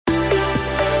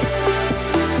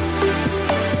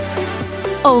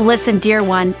Oh, listen, dear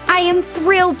one, I am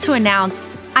thrilled to announce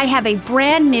I have a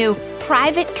brand new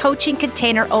private coaching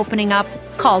container opening up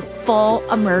called Full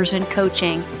Immersion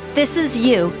Coaching. This is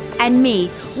you and me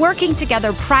working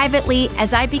together privately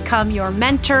as I become your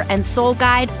mentor and soul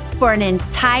guide for an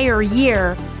entire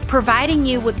year, providing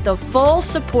you with the full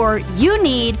support you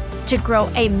need to grow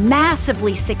a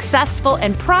massively successful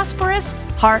and prosperous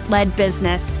heart-led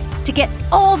business. To get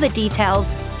all the details,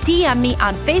 DM me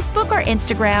on Facebook or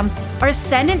Instagram, or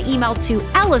send an email to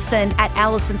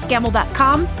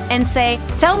Allison@AllisonScammell.com and say,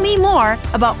 tell me more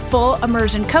about Full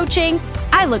Immersion Coaching.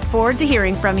 I look forward to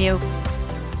hearing from you.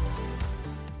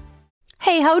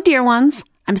 Hey ho, dear ones.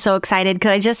 I'm so excited because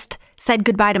I just said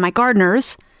goodbye to my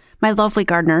gardeners, my lovely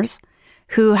gardeners,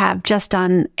 who have just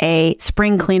done a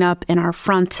spring cleanup in our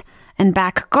front and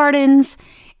back gardens.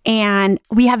 And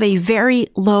we have a very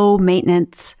low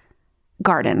maintenance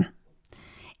garden.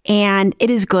 And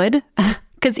it is good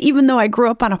because even though I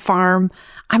grew up on a farm,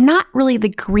 I'm not really the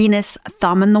greenest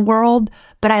thumb in the world,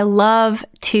 but I love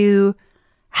to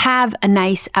have a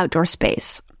nice outdoor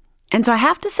space. And so I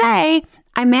have to say,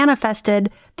 I manifested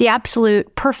the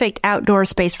absolute perfect outdoor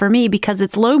space for me because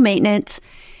it's low maintenance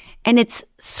and it's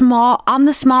small, on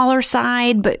the smaller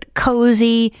side, but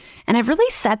cozy. And I've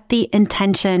really set the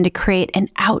intention to create an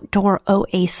outdoor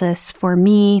oasis for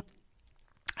me.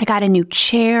 I got a new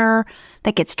chair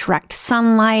that gets direct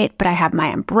sunlight, but I have my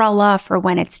umbrella for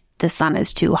when the sun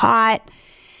is too hot.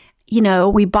 You know,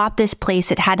 we bought this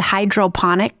place. It had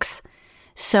hydroponics.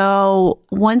 So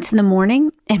once in the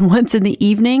morning and once in the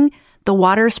evening, the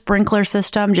water sprinkler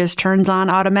system just turns on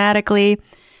automatically.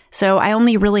 So I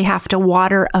only really have to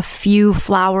water a few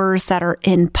flowers that are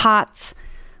in pots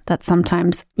that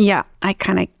sometimes, I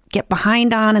kind of get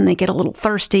behind on and they get a little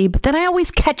thirsty, but then I always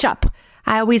catch up.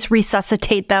 I always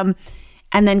resuscitate them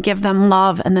and then give them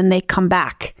love and then they come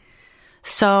back.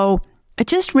 So it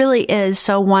just really is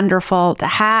so wonderful to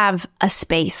have a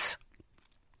space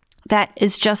that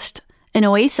is just an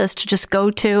oasis to just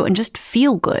go to and just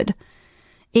feel good.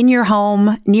 In your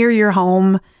home, near your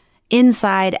home,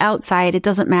 inside, outside, it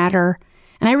doesn't matter.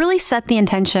 And I really set the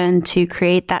intention to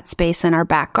create that space in our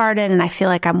back garden. And I feel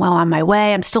like I'm well on my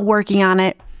way. I'm still working on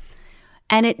it.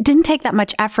 And it didn't take that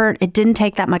much effort. It didn't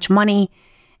take that much money.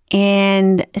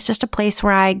 And it's just a place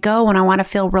where I go when I want to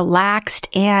feel relaxed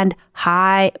and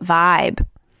high vibe.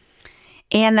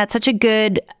 And that's such a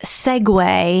good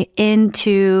segue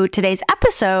into today's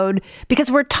episode because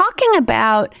we're talking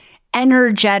about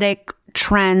energetic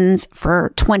trends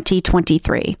for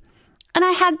 2023. And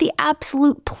I had the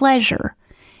absolute pleasure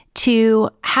to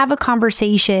have a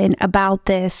conversation about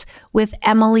this with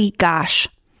Emily Ghosh,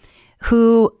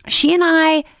 who she and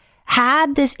I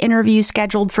had this interview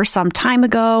scheduled for some time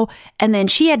ago, and then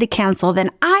she had to cancel,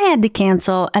 then I had to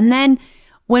cancel. And then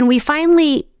when we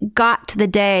finally got to the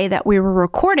day that we were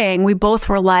recording, we both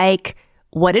were like,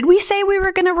 what did we say we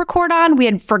were going to record on? We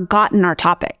had forgotten our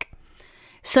topic.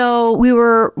 So we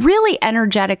were really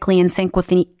energetically in sync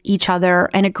with each other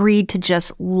and agreed to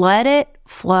just let it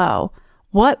flow.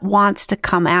 What wants to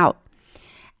come out?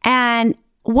 And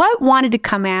what wanted to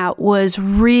come out was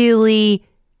really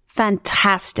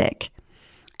fantastic.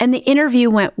 And the interview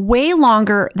went way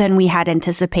longer than we had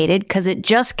anticipated because it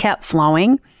just kept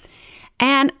flowing.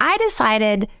 And I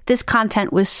decided this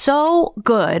content was so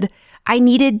good, I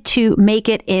needed to make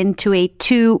it into a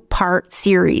 2-part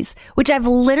series, which I've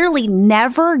literally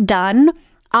never done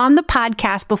on the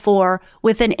podcast before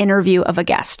with an interview of a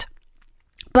guest.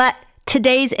 But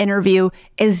today's interview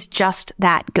is just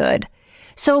that good.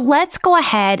 So let's go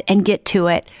ahead and get to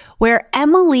it, where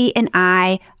Emily and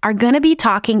I are going to be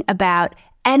talking about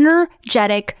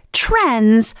energetic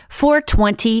trends for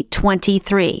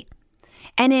 2023.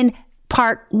 And in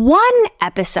part 1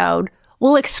 episode,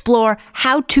 we'll explore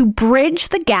how to bridge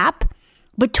the gap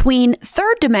between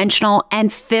 3rd dimensional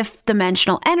and 5th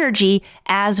dimensional energy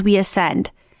as we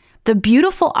ascend. The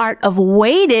beautiful art of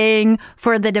waiting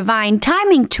for the divine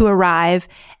timing to arrive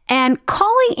and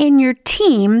calling in your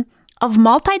team of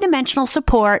multidimensional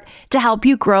support to help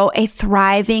you grow a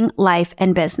thriving life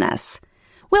and business.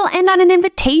 We'll end on an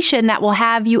invitation that will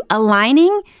have you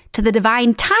aligning to the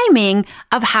divine timing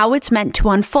of how it's meant to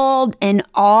unfold in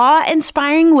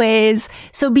awe-inspiring ways,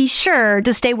 so be sure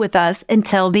to stay with us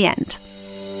until the end.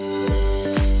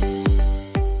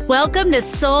 Welcome to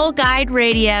Soul Guide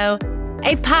Radio,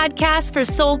 a podcast for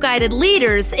soul-guided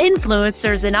leaders,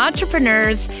 influencers, and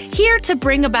entrepreneurs here to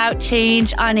bring about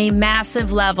change on a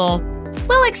massive level.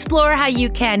 We'll explore how you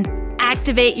can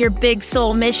activate your big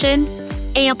soul mission,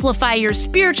 amplify your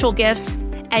spiritual gifts,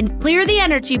 and clear the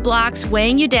energy blocks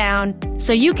weighing you down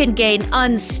so you can gain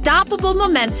unstoppable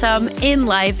momentum in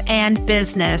life and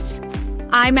business.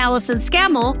 I'm Allison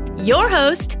Scammell, your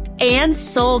host and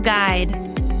soul guide.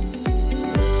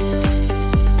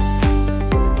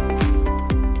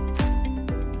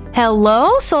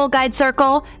 Hello, Soul Guide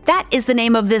Circle. That is the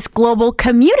name of this global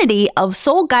community of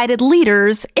soul-guided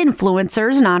leaders,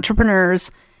 influencers, and entrepreneurs.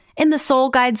 In the Soul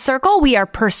Guide Circle, we are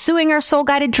pursuing our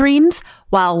soul-guided dreams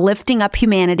while lifting up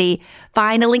humanity.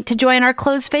 Find a link to join our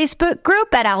closed Facebook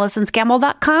group at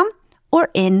AllisonScammell.com or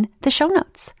in the show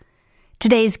notes.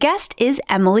 Today's guest is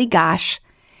Emily Ghosh.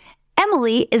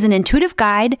 Emily is an intuitive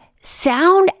guide,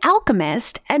 sound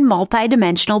alchemist, and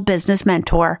multidimensional business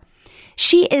mentor.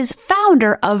 She is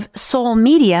founder of Soul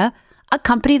Media, a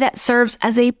company that serves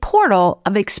as a portal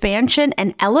of expansion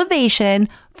and elevation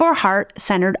for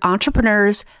heart-centered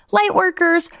entrepreneurs,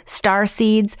 lightworkers,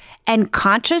 starseeds, and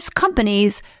conscious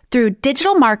companies through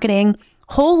digital marketing,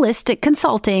 holistic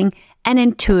consulting, and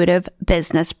intuitive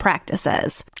business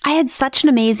practices. I had such an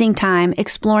amazing time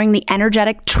exploring the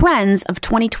energetic trends of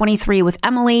 2023 with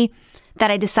Emily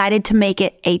that I decided to make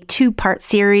it a two-part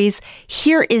series.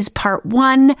 Here is part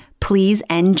one. Please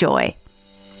enjoy.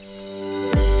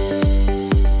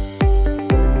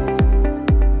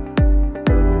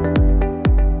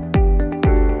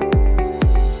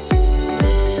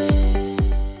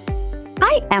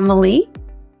 Hi, Emily.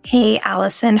 Hey,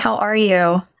 Allison. How are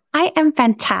you? I am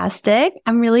fantastic.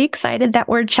 I'm really excited that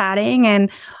we're chatting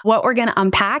and what we're going to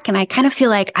unpack. And I kind of feel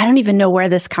like I don't even know where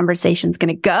this conversation is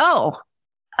going to go.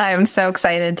 I'm so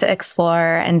excited to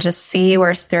explore and just see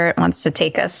where Spirit wants to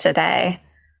take us today.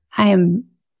 I am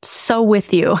so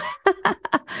with you.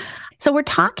 So we're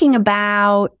talking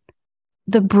about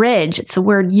the bridge. It's a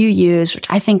word you use, which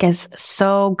I think is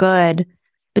so good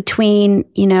between,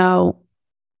 in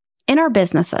our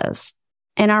businesses,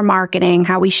 in our marketing,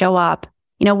 how we show up.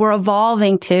 We're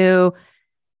evolving to,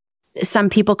 some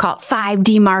people call it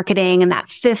 5D marketing, and that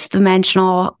fifth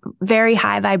dimensional, very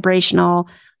high vibrational,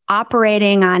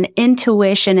 operating on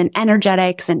intuition and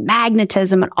energetics and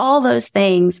magnetism and all those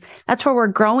things. That's where we're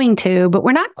growing to, but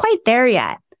we're not quite there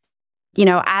yet.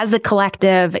 As a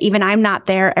collective, even I'm not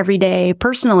there every day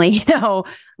personally,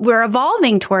 we're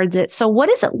evolving towards it. So what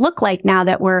does it look like now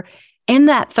that we're in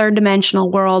that third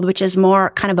dimensional world, which is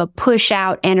more kind of a push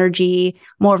out energy,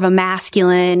 more of a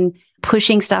masculine,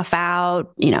 pushing stuff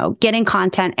out, getting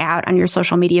content out on your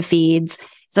social media feeds.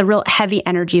 It's a real heavy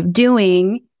energy of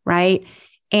doing, right?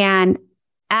 And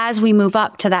as we move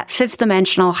up to that fifth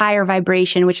dimensional higher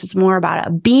vibration, which is more about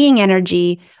a being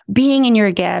energy, being in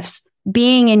your gifts,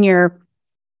 being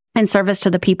in service to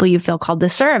the people you feel called to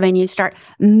serve, and you start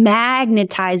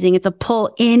magnetizing, it's a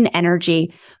pull in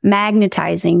energy,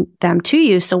 magnetizing them to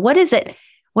you. So what is it?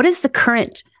 What does the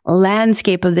current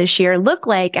landscape of this year look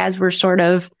like as we're sort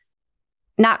of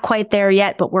not quite there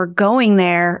yet, but we're going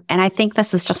there? And I think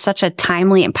this is just such a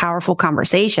timely and powerful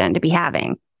conversation to be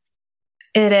having.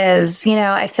 It is.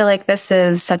 I feel like this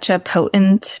is such a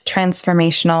potent,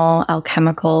 transformational,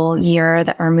 alchemical year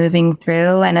that we're moving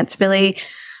through. And it's really,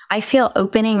 I feel,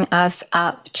 opening us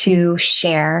up to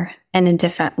share in a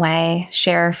different way,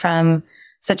 share from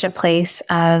such a place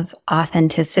of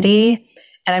authenticity.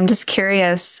 And I'm just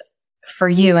curious for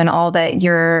you and all that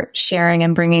you're sharing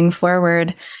and bringing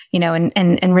forward,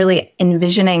 and really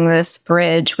envisioning this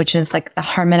bridge, which is like the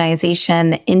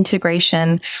harmonization, the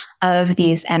integration of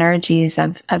these energies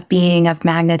of being, of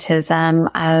magnetism,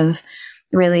 of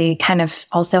really kind of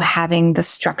also having the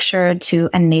structure to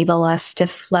enable us to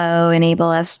flow, enable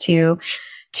us to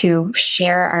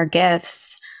share our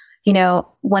gifts.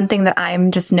 One thing that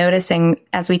I'm just noticing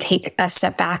as we take a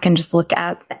step back and just look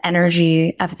at the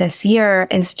energy of this year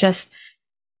is just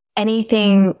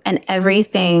anything and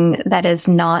everything that is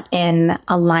not in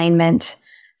alignment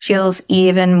feels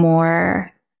even more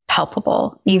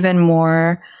palpable, even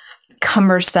more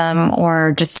cumbersome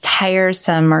or just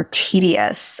tiresome or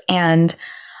tedious. And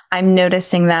I'm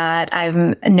noticing that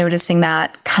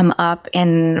come up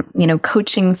in,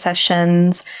 coaching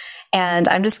sessions. And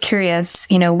I'm just curious,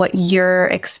 what your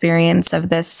experience of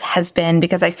this has been,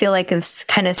 because I feel like this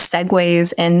kind of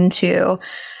segues into,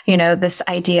 this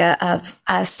idea of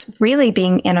us really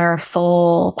being in our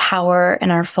full power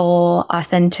and our full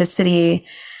authenticity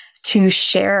to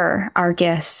share our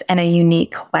gifts in a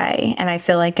unique way. And I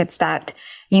feel like it's that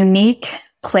unique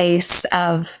place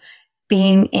of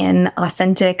being in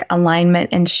authentic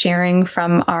alignment and sharing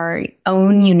from our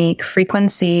own unique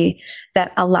frequency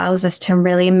that allows us to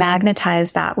really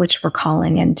magnetize that which we're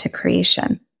calling into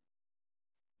creation.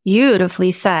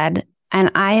 Beautifully said.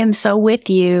 And I am so with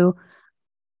you.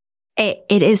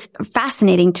 It is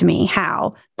fascinating to me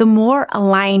how the more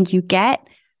aligned you get,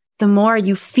 the more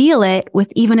you feel it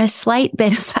with even a slight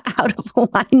bit of out of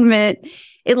alignment.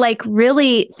 It like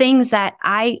really things that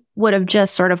I would have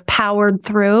just sort of powered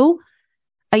through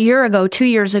a year ago, 2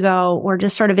 years ago, or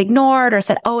just sort of ignored or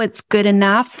said, oh, it's good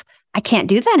enough. I can't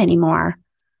do that anymore.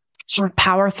 Sort of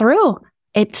power through.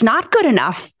 It's not good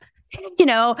enough.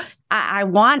 I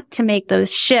want to make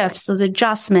those shifts, those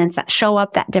adjustments that show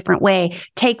up that different way,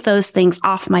 take those things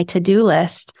off my to-do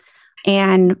list.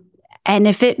 And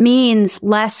if it means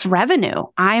less revenue,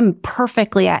 I'm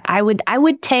perfectly, I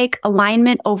would take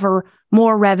alignment over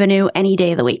more revenue any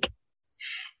day of the week.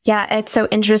 Yeah. It's so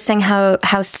interesting how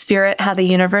spirit, how the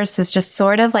universe is just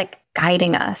sort of like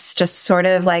guiding us, just sort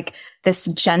of like this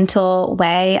gentle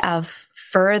way of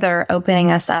further opening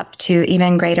us up to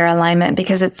even greater alignment,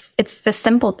 because it's the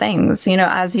simple things,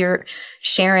 as you're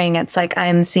sharing, it's like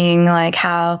I'm seeing like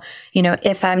how,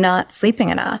 if I'm not sleeping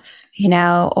enough,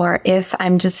 or if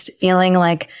I'm just feeling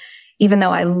like, even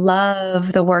though I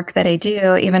love the work that I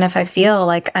do, even if I feel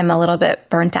like I'm a little bit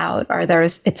burnt out or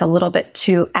it's a little bit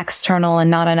too external and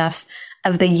not enough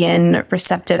of the yin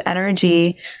receptive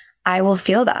energy, I will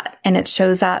feel that. And it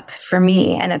shows up for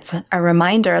me. And it's a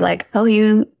reminder like, oh,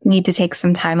 you need to take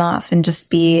some time off and just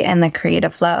be in the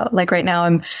creative flow. Like right now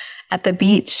I'm at the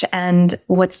beach, and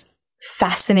what's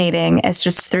fascinating is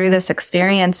just through this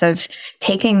experience of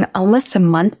taking almost a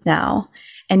month now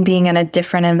and being in a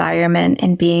different environment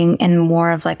and being in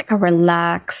more of like a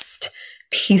relaxed,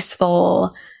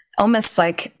 peaceful, almost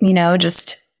like,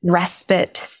 just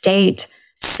respite state.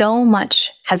 So much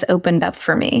has opened up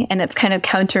for me. And it's kind of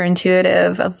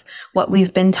counterintuitive of what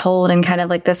we've been told, and kind of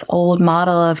like this old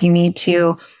model of you need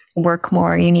to work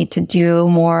more, you need to do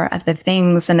more of the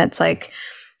things. And it's like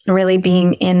really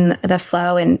being in the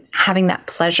flow and having that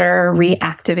pleasure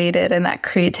reactivated and that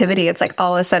creativity. It's like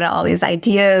all of a sudden all these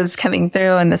ideas coming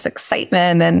through and this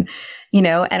excitement and,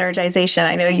 energization.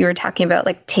 I know you were talking about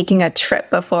like taking a trip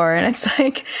before, and it's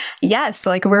like, yes,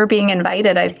 like we're being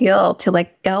invited, I feel, to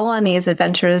like go on these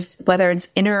adventures, whether it's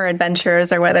inner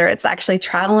adventures or whether it's actually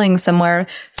traveling somewhere,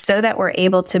 so that we're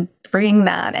able to bring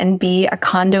that and be a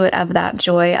conduit of that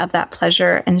joy, of that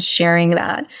pleasure, and sharing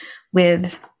that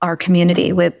with our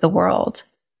community, with the world.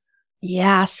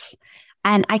 Yes.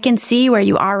 And I can see where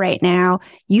you are right now.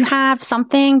 You have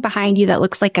something behind you that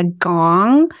looks like a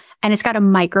gong, and it's got a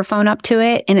microphone up to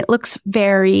it, and it looks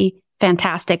very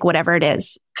fantastic, whatever it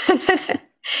is.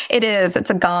 It is. It's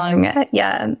a gong.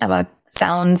 Yeah. I have a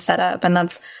sound setup. And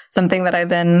that's something that I've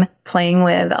been playing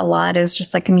with a lot, is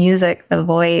just like music, the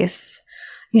voice,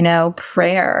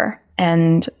 prayer,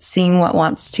 and seeing what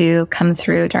wants to come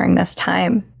through during this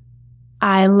time.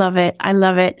 I love it. I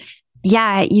love it.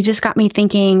 Yeah. You just got me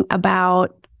thinking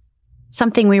about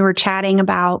something we were chatting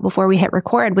about before we hit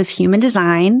record, was human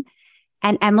design.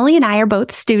 And Emily and I are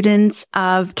both students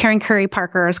of Karen Curry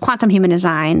Parker's Quantum Human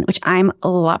Design, which I'm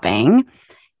loving.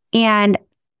 And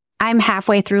I'm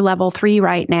halfway through level 3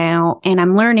 right now. And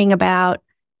I'm learning about,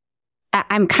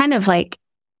 I'm kind of like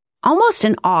almost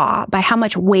in awe by how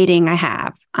much weighting I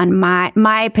have on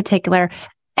my particular,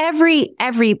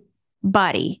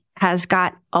 everybody has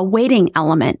got a waiting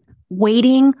element,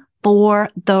 waiting for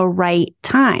the right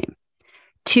time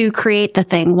to create the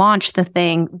thing, launch the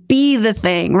thing, be the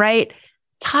thing, right?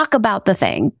 Talk about the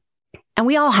thing. And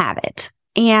we all have it.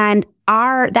 And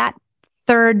that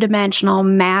third dimensional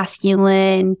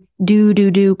masculine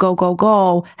do,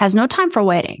 go has no time for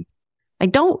waiting.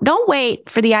 Like don't wait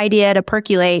for the idea to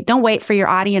percolate. Don't wait for your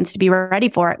audience to be ready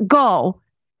for it. Go,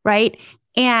 right?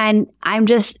 And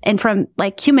from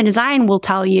like human design will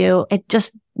tell you, it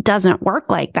just doesn't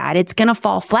work like that. It's going to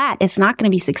fall flat. It's not going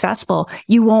to be successful.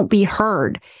 You won't be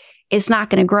heard. It's not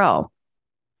going to grow.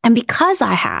 And because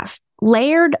I have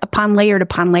layered upon layered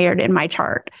upon layered in my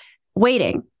chart,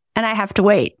 waiting, and I have to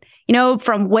wait,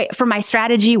 from my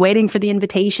strategy, waiting for the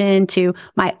invitation, to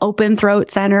my open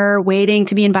throat center, waiting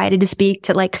to be invited to speak,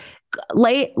 to like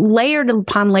layered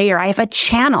upon layer. I have a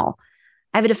channel.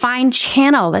 I have a defined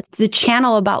channel. That's the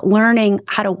channel about learning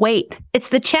how to wait. It's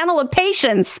the channel of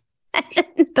patience,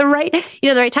 the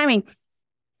right timing.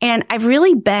 And I've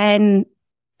really been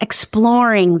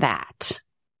exploring that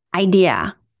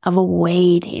idea of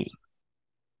waiting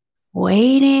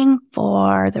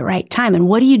for the right time. And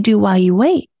what do you do while you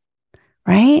wait?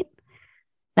 Right?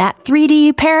 That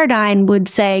 3D paradigm would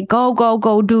say, go,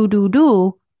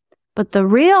 do. But the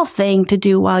real thing to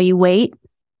do while you wait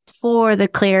for the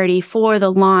clarity, for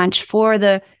the launch, for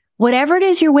the whatever it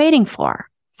is you're waiting for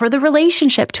the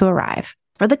relationship to arrive,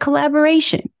 for the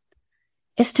collaboration,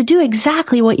 is to do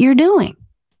exactly what you're doing.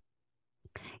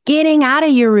 Getting out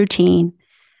of your routine,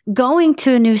 going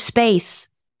to a new space,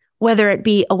 whether it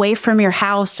be away from your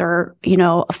house or, a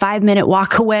 5-minute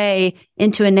walk away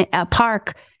into a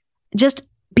park, just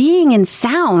being in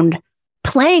sound,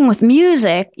 playing with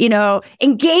music,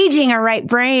 engaging our right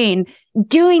brain,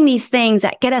 doing these things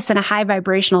that get us in a high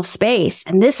vibrational space.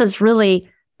 And this is really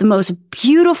the most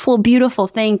beautiful, beautiful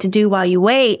thing to do while you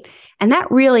wait. And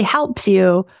that really helps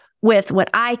you with what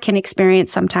I can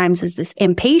experience sometimes is this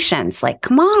impatience, like,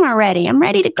 come on already. I'm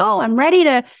ready to go. I'm ready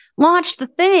to launch the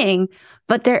thing.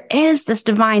 But there is this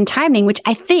divine timing, which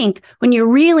I think when you're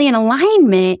really in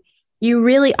alignment, you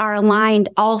really are aligned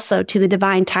also to the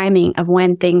divine timing of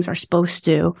when things are supposed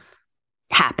to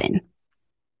happen.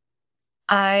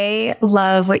 I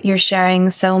love what you're sharing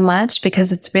so much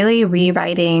because it's really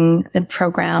rewriting the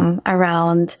program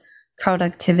around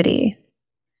productivity.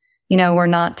 We're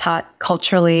not taught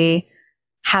culturally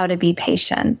how to be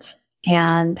patient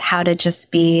and how to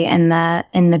just be in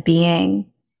the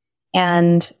being.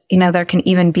 And, there can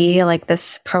even be like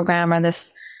this program or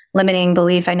this limiting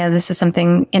belief. I know this is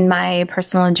something in my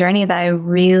personal journey that I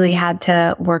really had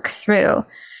to work through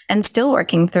and still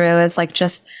working through is like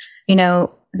just,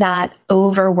 that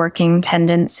overworking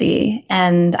tendency.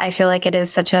 And I feel like it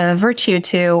is such a virtue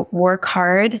to work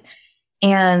hard.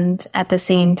 And at the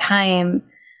same time,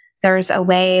 there's a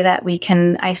way that we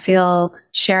can, I feel,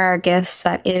 share our gifts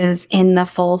that is in the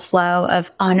full flow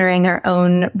of honoring our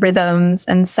own rhythms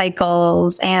and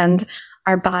cycles and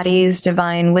our body's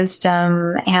divine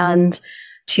wisdom and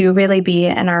to really be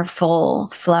in our full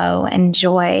flow and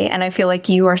joy. And I feel like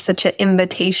you are such an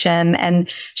invitation and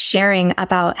sharing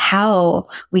about how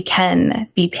we can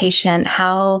be patient,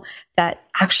 how that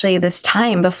actually this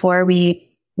time before we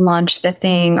launch the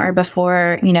thing or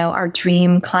before, our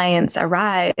dream clients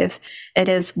arrive, it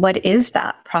is, what is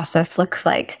that process look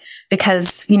like?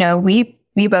 Because,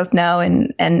 we both know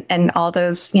and all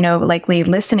those, likely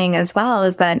listening as well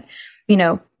is that,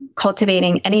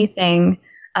 cultivating anything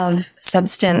of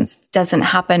substance doesn't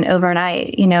happen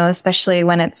overnight, especially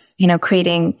when it's,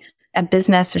 creating a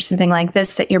business or something like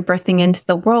this that you're birthing into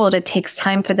the world. It takes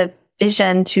time for the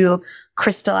vision to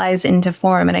crystallize into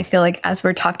form. And I feel like as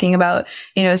we're talking about,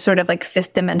 sort of like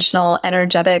fifth dimensional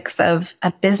energetics of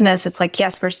a business, it's like,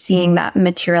 yes, we're seeing that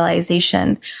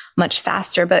materialization much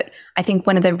faster. But I think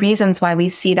one of the reasons why we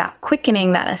see that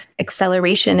quickening, that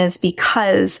acceleration is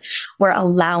because we're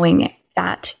allowing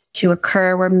that to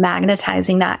occur. We're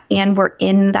magnetizing that and we're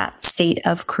in that state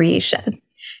of creation.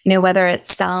 Whether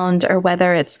it's sound or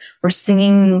whether it's we're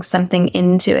singing something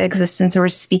into existence or we're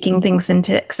speaking things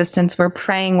into existence, we're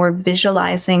praying, we're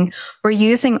visualizing, we're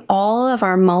using all of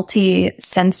our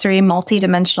multi-sensory,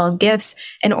 multi-dimensional gifts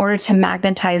in order to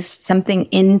magnetize something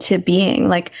into being,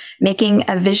 like making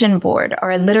a vision board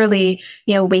or literally,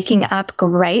 waking up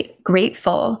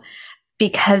grateful.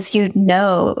 Because you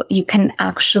can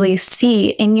actually see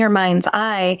in your mind's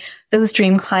eye those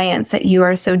dream clients that you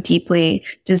are so deeply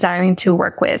desiring to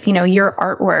work with, your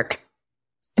artwork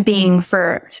being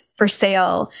for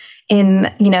sale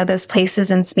in, those places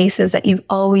and spaces that you've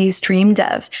always dreamed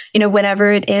of,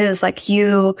 whatever it is, like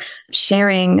you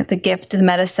sharing the gift, the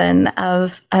medicine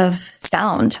of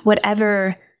sound,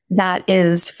 whatever that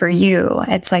is for you.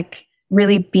 It's like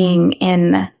really being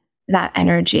in that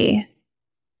energy.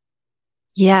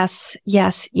 Yes,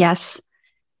 yes, yes.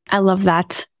 I love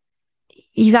that.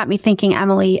 You got me thinking,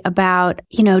 Emily, about,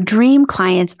 dream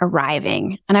clients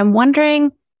arriving. And I'm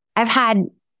wondering, I've had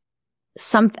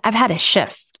a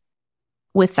shift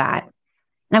with that.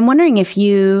 And I'm wondering if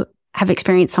you have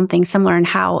experienced something similar and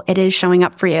how it is showing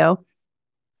up for you.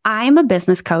 I'm a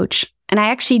business coach, and I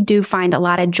actually do find a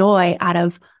lot of joy out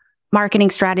of marketing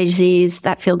strategies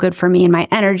that feel good for me and my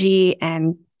energy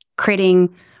and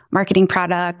creating marketing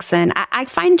products. And I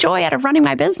find joy out of running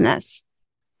my business.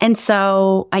 And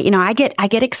so, I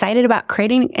get excited about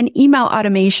creating an email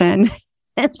automation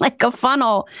and like a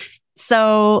funnel.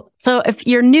 So if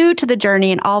you're new to the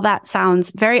journey and all that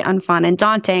sounds very unfun and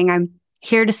daunting, I'm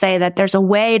here to say that there's a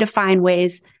way to find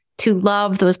ways to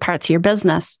love those parts of your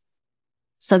business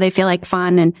so they feel like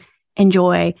fun and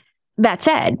enjoy. That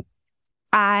said,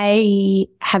 I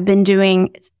have been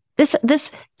doing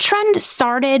this trend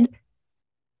started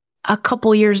a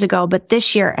couple years ago, but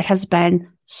this year it has been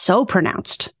so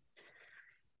pronounced.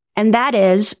 And that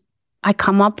is, I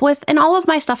come up with, and all of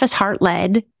my stuff is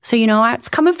heart-led. So, it's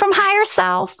coming from higher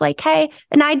self, like, hey,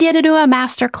 an idea to do a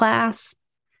master class.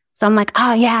 So I'm like,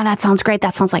 oh yeah, that sounds great.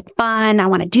 That sounds like fun. I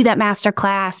want to do that master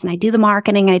class. And I do the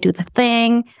marketing and I do the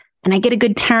thing and I get a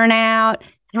good turnout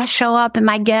and I show up in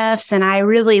my gifts and I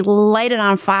really light it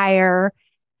on fire.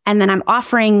 And then I'm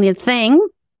offering the thing,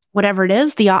 whatever it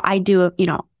is, I do,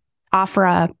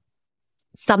 offer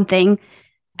something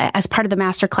as part of the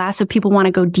master class if people want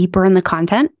to go deeper in the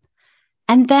content.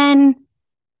 And then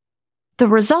the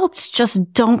results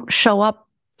just don't show up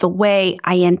the way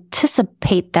I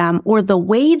anticipate them or the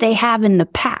way they have in the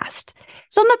past.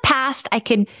 So in the past, I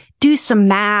could do some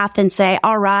math and say,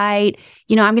 all right,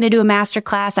 I'm going to do a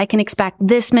masterclass. I can expect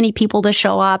this many people to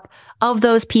show up of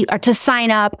those people or to sign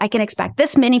up. I can expect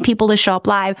this many people to show up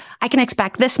live. I can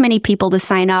expect this many people to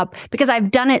sign up because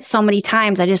I've done it so many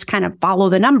times. I just kind of follow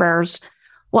the numbers.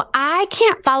 Well, I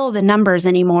can't follow the numbers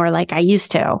anymore like I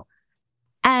used to.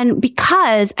 And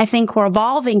because I think we're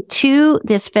evolving to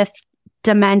this fifth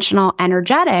dimensional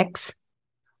energetics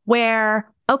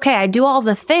where, okay, I do all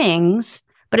the things,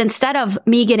 but instead of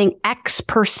me getting X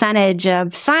percentage of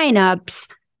signups,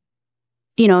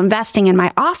 investing in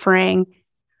my offering,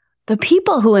 the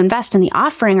people who invest in the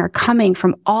offering are coming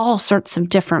from all sorts of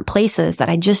different places that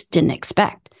I just didn't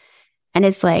expect. And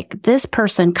it's like this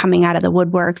person coming out of the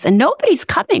woodworks, and nobody's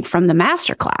coming from the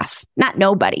masterclass. Not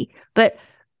nobody, but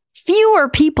fewer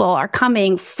people are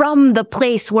coming from the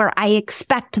place where I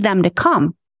expect them to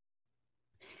come.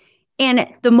 And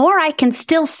the more I can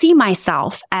still see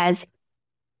myself as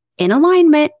in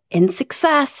alignment, in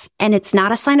success, and it's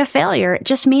not a sign of failure. It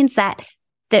just means that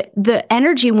the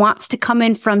energy wants to come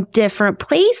in from different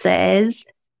places,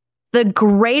 the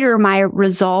greater my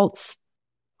results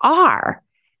are.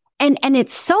 And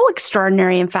it's so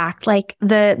extraordinary. In fact, like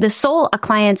the soul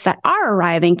clients that are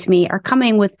arriving to me are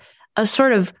coming with a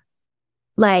sort of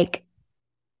like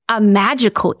a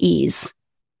magical ease,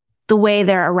 the way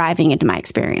they're arriving into my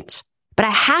experience. But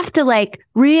I have to like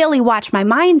really watch my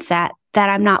mindset that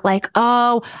I'm not like,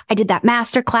 oh, I did that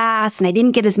masterclass and I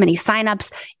didn't get as many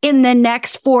signups in the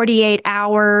next 48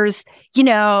 hours,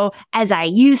 as I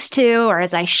used to, or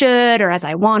as I should, or as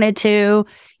I wanted to.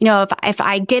 If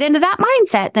I get into that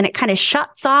mindset, then it kind of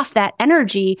shuts off that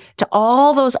energy to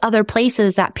all those other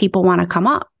places that people want to come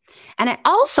up. And I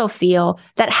also feel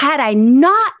that had I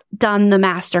not done the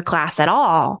masterclass at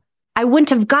all, I wouldn't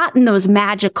have gotten those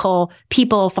magical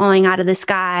people falling out of the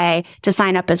sky to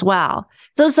sign up as well.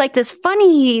 So it's like this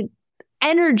funny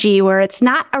energy where it's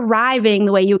not arriving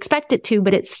the way you expect it to,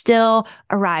 but it's still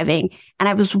arriving. And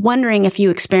I was wondering if you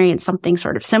experienced something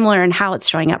sort of similar and how it's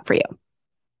showing up for you.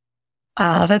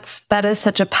 That is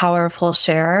such a powerful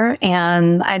share.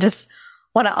 And I just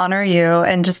want to honor you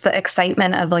and just the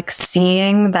excitement of like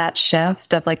seeing that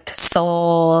shift of like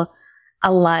soul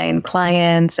aligned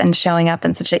clients and showing up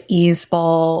in such an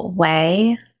easeful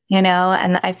way, and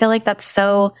I feel like that's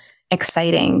so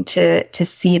exciting to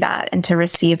see that and to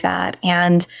receive that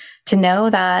and to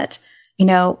know that,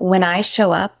 when I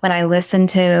show up, when I listen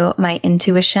to my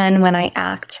intuition, when I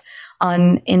act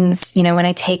when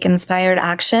I take inspired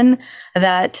action,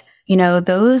 that,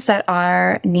 those that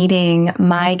are needing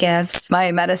my gifts,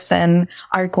 my medicine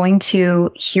are going to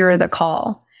hear the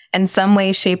call in some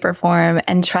way, shape, or form,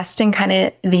 and trusting kind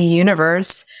of the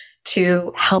universe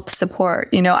to help support.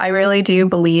 I really do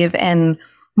believe in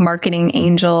marketing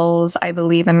angels. I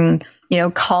believe in,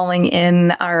 calling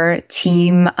in our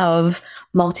team of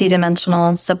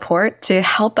multidimensional support to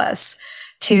help us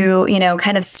to,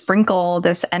 kind of sprinkle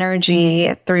this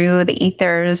energy through the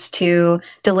ethers to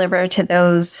deliver to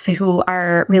those who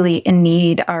are really in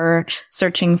need, are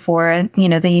searching for,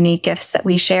 the unique gifts that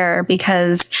we share,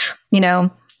 because,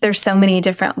 there's so many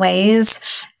different ways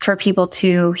for people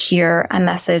to hear a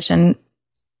message. And,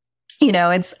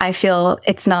 I feel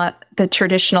it's not the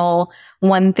traditional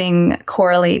one thing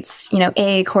correlates,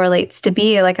 A correlates to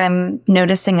B. Like I'm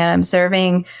noticing and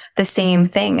observing the same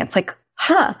thing. It's like,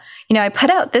 I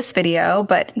put out this video,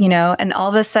 but, and all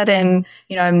of a sudden,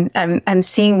 I'm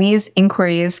seeing these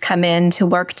inquiries come in to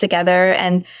work together,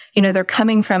 and, they're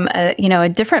coming from a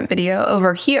different video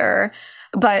over here.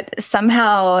 But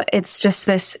somehow it's just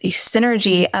this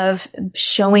synergy of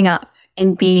showing up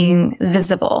and being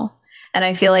visible. And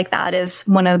I feel like that is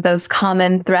one of those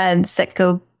common threads that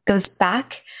goes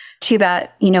back to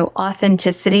that,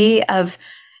 authenticity of,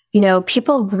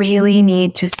 people really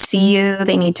need to see you.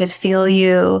 They need to feel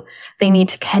you. They need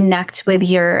to connect with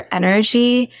your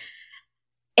energy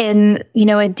in,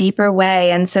 a deeper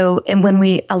way. And when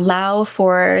we allow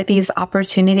for these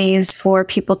opportunities for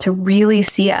people to really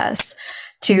see us,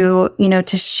 to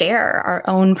share our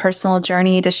own personal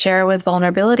journey, to share with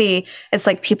vulnerability, it's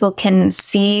like people can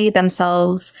see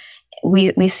themselves.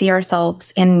 We see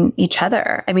ourselves in each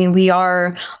other. I mean, we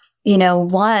are,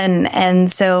 one.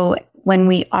 And so when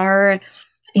we are,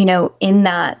 in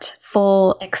that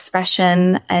full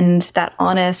expression and that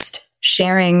honest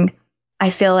sharing, I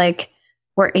feel like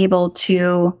we're able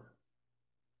to,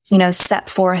 set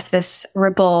forth this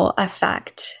ripple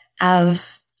effect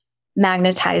of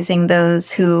magnetizing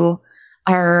those who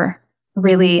are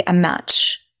really a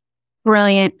match.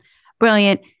 Brilliant.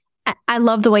 Brilliant. I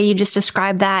love the way you just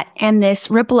described that and this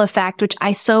ripple effect, which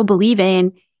I so believe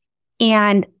in.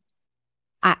 And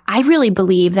I really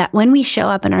believe that when we show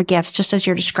up in our gifts, just as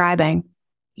you're describing,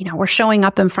 we're showing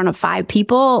up in front of 5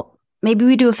 people. Maybe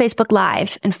we do a Facebook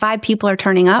Live and 5 people are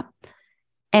turning up.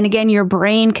 And again, your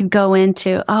brain could go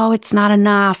into, oh, it's not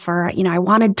enough. Or, I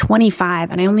wanted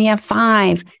 25 and I only have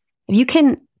 5. If you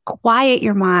can quiet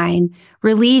your mind,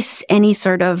 release any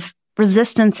sort of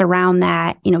resistance around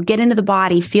that, get into the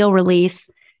body, feel release,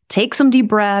 take some deep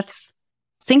breaths,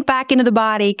 sink back into the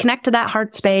body, connect to that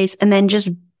heart space, and then just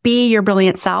be your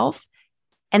brilliant self.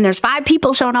 And there's 5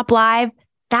 people showing up live.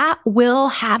 That will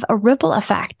have a ripple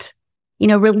effect.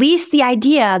 Release the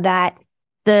idea that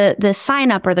the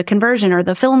sign up or the conversion or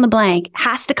the fill in the blank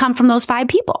has to come from those 5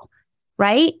 people,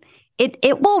 right?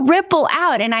 It will ripple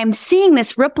out. And I'm seeing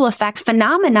this ripple effect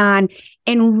phenomenon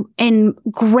in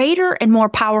greater and more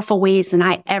powerful ways than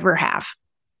I ever have.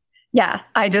 Yeah,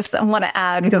 I just want to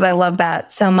add, because I love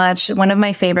that so much. One of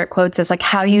my favorite quotes is like,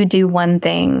 how you do one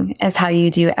thing is how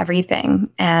you do everything.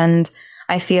 And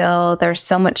I feel there's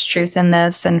so much truth in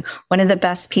this. And one of the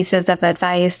best pieces of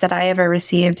advice that I ever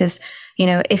received is,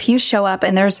 if you show up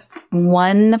and there's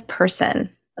one person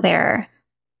there,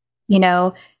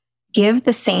 give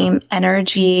the same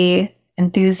energy,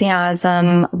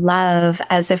 enthusiasm, love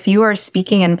as if you are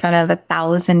speaking in front of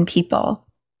 1,000 people.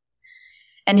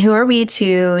 And who are we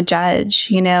to judge?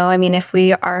 If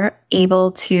we are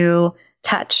able to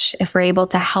touch, if we're able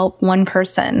to help one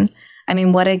person,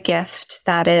 what a gift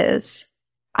that is.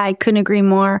 I couldn't agree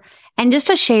more. And just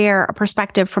to share a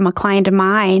perspective from a client of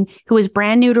mine who was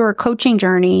brand new to her coaching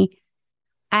journey,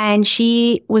 and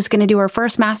she was going to do her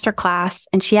first masterclass,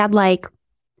 and she had like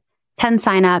 10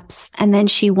 signups, and then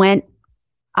she went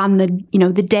on the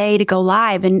day to go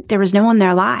live, and there was no one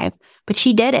there live, but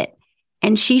she did it.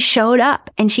 And she showed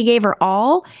up and she gave her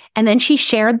all. And then she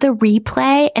shared the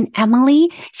replay. And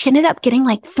Emily, she ended up getting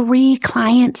like 3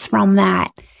 clients from that.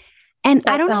 And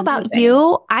I don't know about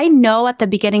you. I know at the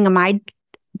beginning of my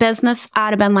business,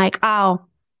 I'd have been like, oh,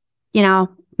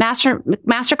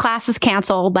 master class is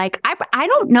canceled. Like, I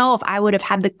don't know if I would have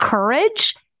had the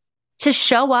courage to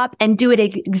show up and do it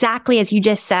exactly as you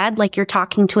just said, like you're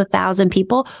talking to 1,000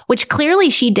 people, which clearly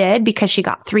she did because she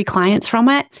got 3 clients from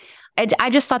it.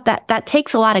 I just thought that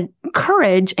takes a lot of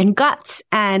courage and guts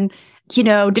and,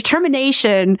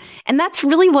 determination. And that's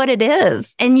really what it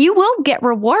is. And you will get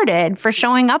rewarded for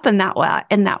showing up in that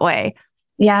way.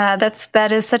 Yeah,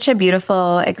 that is such a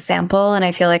beautiful example. And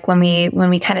I feel like when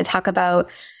we kind of talk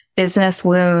about business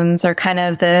wounds or kind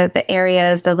of the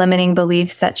areas, the limiting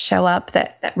beliefs that show up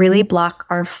that really block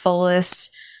our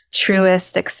fullest,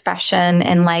 truest expression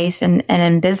in life and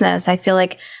in business, I feel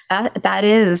like that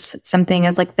is something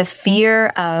as like the fear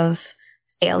of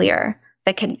failure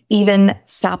that can even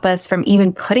stop us from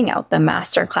even putting out the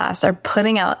masterclass or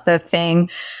putting out the thing,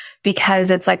 because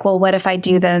it's like, well, what if I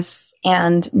do this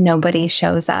and nobody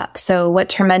shows up? So what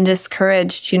tremendous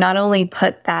courage to not only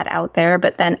put that out there,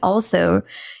 but then also,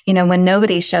 when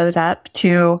nobody shows up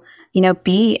to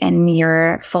be in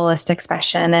your fullest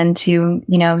expression and to,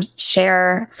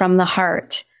 share from the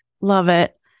heart. Love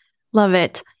it. Love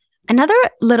it. Another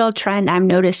little trend I'm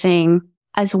noticing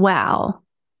as well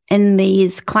in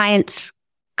these clients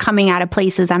coming out of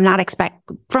places I'm not expecting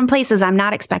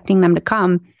them to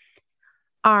come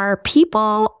are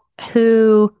people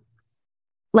who,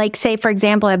 like, say, for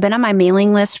example, I've been on my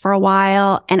mailing list for a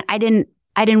while and I didn't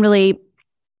really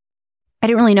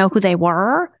know who they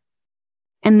were.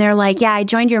 And they're like, yeah, I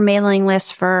joined your mailing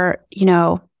list for,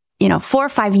 4 or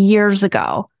 5 years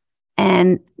ago,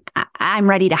 and I'm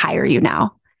ready to hire you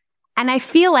now. And I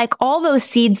feel like all those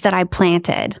seeds that I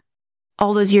planted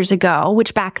all those years ago,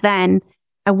 which back then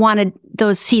I wanted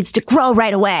those seeds to grow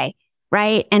right away.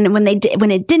 Right. And when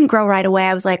it didn't grow right away,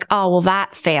 I was like, oh, well,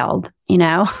 that failed.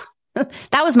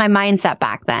 That was my mindset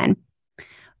back then.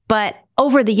 But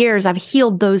over the years, I've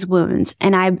healed those wounds,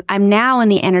 and I'm now in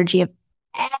the energy of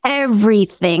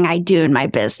everything I do in my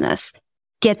business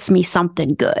gets me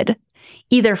something good,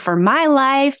 either for my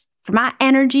life, for my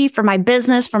energy, for my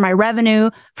business, for my revenue,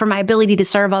 for my ability to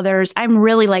serve others. I'm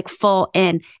really like full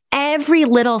in. Every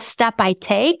little step I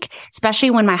take,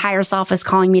 especially when my higher self is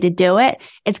calling me to do it,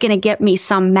 it's going to get me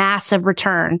some massive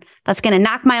return that's going to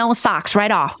knock my own socks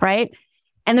right off, right?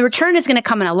 And the return is going to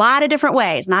come in a lot of different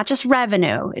ways, not just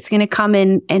revenue. It's going to come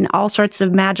in all sorts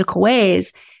of magical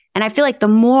ways. And I feel like the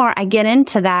more I get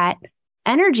into that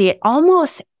energy, it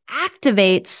almost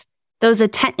activates those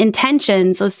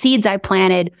intentions, those seeds I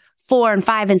planted 4 and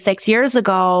 5 and 6 years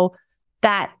ago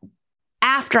that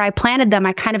after I planted them,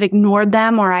 I kind of ignored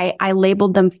them, or I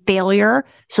labeled them failure,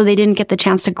 so they didn't get the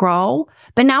chance to grow.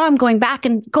 But now I'm going back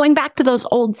to those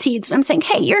old seeds. I'm saying,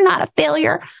 hey, you're not a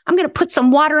failure. I'm going to put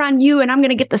some water on you, and I'm going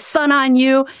to get the sun on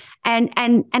you. And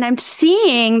I'm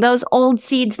seeing those old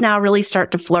seeds now really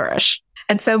start to flourish.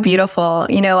 It's so beautiful.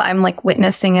 I'm like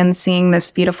witnessing and seeing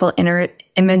this beautiful inner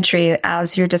imagery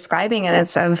as you're describing it.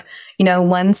 It's of,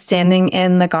 one standing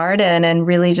in the garden and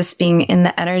really just being in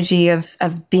the energy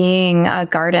of being a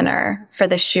gardener for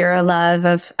the sheer love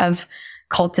of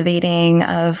cultivating,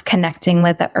 of connecting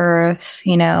with the earth,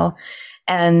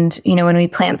 And, when we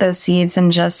plant those seeds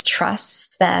and just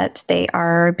trust that they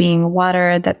are being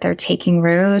watered, that they're taking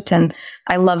root. And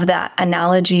I love that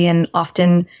analogy and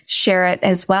often share it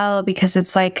as well, because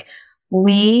it's like,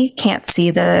 we can't see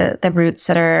the roots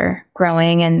that are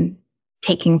growing and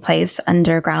taking place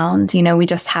underground. We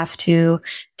just have to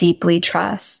deeply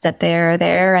trust that they're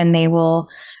there and they will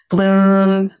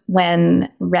bloom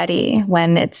when ready,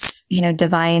 when it's,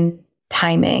 divine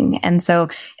timing. And so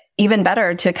even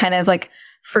better to kind of like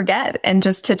forget and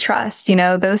just to trust,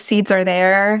 those seeds are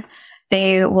there.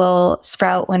 They will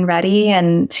sprout when ready,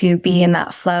 and to be in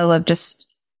that flow of just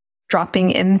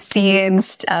dropping in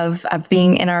seeds, of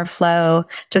being in our flow,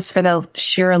 just for the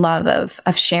sheer love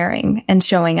of sharing and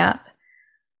showing up.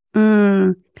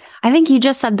 I think you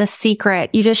just said the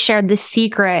secret. You just shared the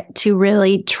secret to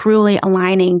really, truly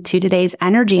aligning to today's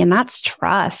energy, and that's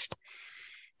trust.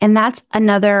 And that's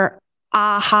another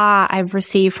aha I've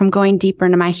received from going deeper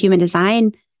into my human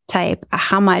design type,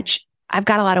 how much I've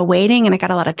got a lot of waiting and I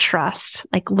got a lot of trust,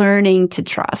 like learning to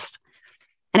trust.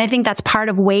 And I think that's part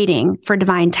of waiting for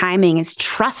divine timing, is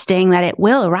trusting that it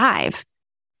will arrive,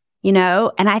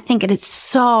 and I think it is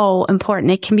so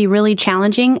important. It can be really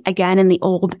challenging, again, in the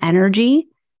old energy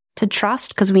to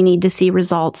trust, because we need to see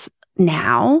results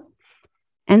now.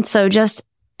 And so just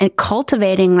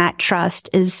cultivating that trust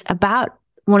is about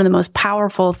one of the most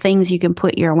powerful things you can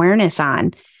put your awareness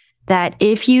on. That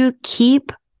if you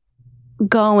keep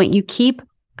going, you keep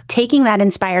taking that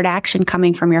inspired action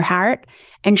coming from your heart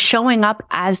and showing up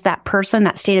as that person,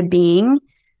 that state of being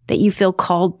that you feel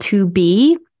called to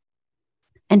be,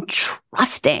 and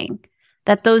trusting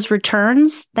that those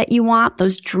returns that you want,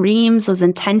 those dreams, those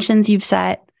intentions you've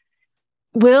set,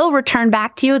 will return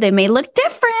back to you. They may look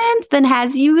different than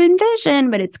as you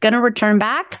envisioned, but it's going to return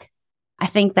back. I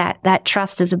think that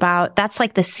trust is that's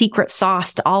like the secret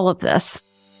sauce to all of this.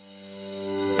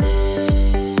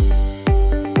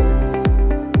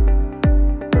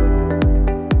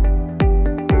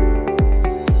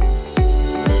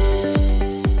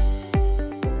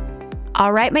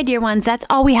 All right, my dear ones, that's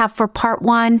all we have for part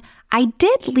 1. I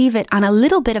did leave it on a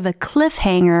little bit of a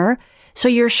cliffhanger, so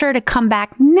you're sure to come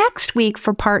back next week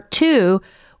for part 2,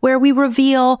 where we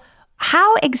reveal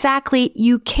how exactly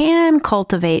you can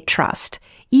cultivate trust,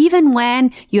 even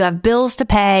when you have bills to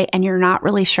pay and you're not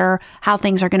really sure how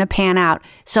things are going to pan out.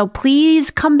 So please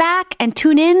come back and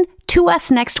tune in to us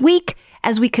next week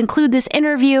as we conclude this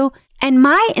interview. And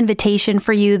my invitation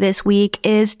for you this week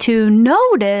is to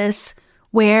notice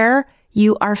where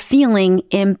you are feeling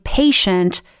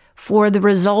impatient for the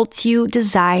results you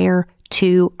desire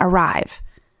to arrive.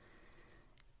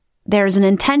 There's an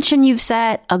intention you've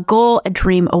set, a goal, a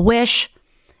dream, a wish,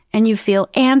 and you feel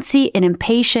antsy and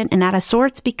impatient and out of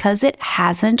sorts because it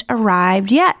hasn't arrived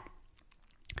yet.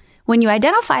 When you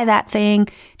identify that thing,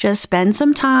 just spend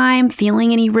some time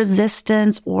feeling any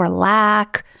resistance or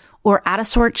lack or out of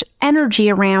sorts energy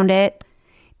around it.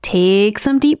 Take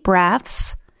some deep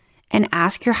breaths and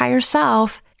ask your higher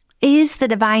self, is the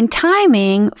divine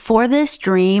timing for this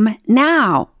dream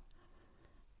now?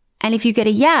 And if you get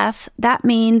a yes, that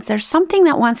means there's something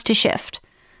that wants to shift.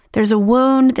 There's a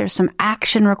wound, there's some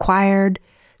action required.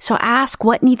 So ask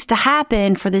what needs to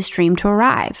happen for this dream to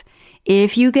arrive.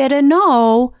 If you get a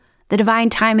no, the divine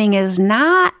timing is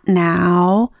not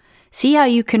now. See how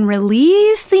you can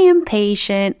release the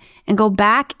impatient and go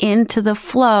back into the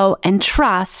flow and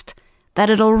trust that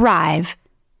it'll arrive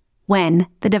when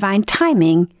the divine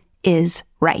timing is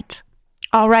right.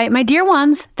 All right, my dear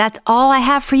ones, that's all I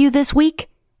have for you this week.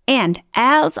 And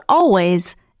as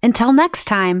always, until next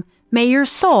time, may your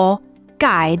soul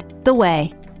guide the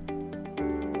way.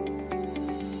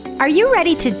 Are you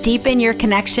ready to deepen your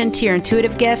connection to your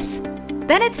intuitive gifts?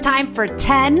 Then it's time for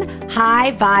 10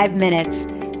 High Vibe Minutes,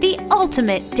 the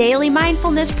ultimate daily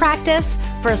mindfulness practice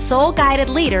for soul-guided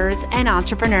leaders and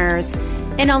entrepreneurs.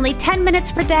 In only 10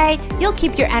 minutes per day, you'll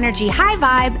keep your energy high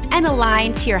vibe and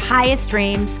aligned to your highest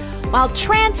dreams while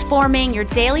transforming your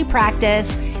daily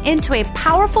practice into a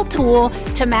powerful tool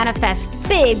to manifest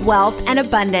big wealth and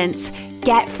abundance.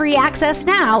 Get free access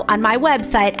now on my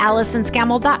website,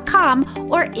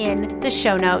 AllisonScammell.com, or in the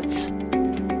show notes.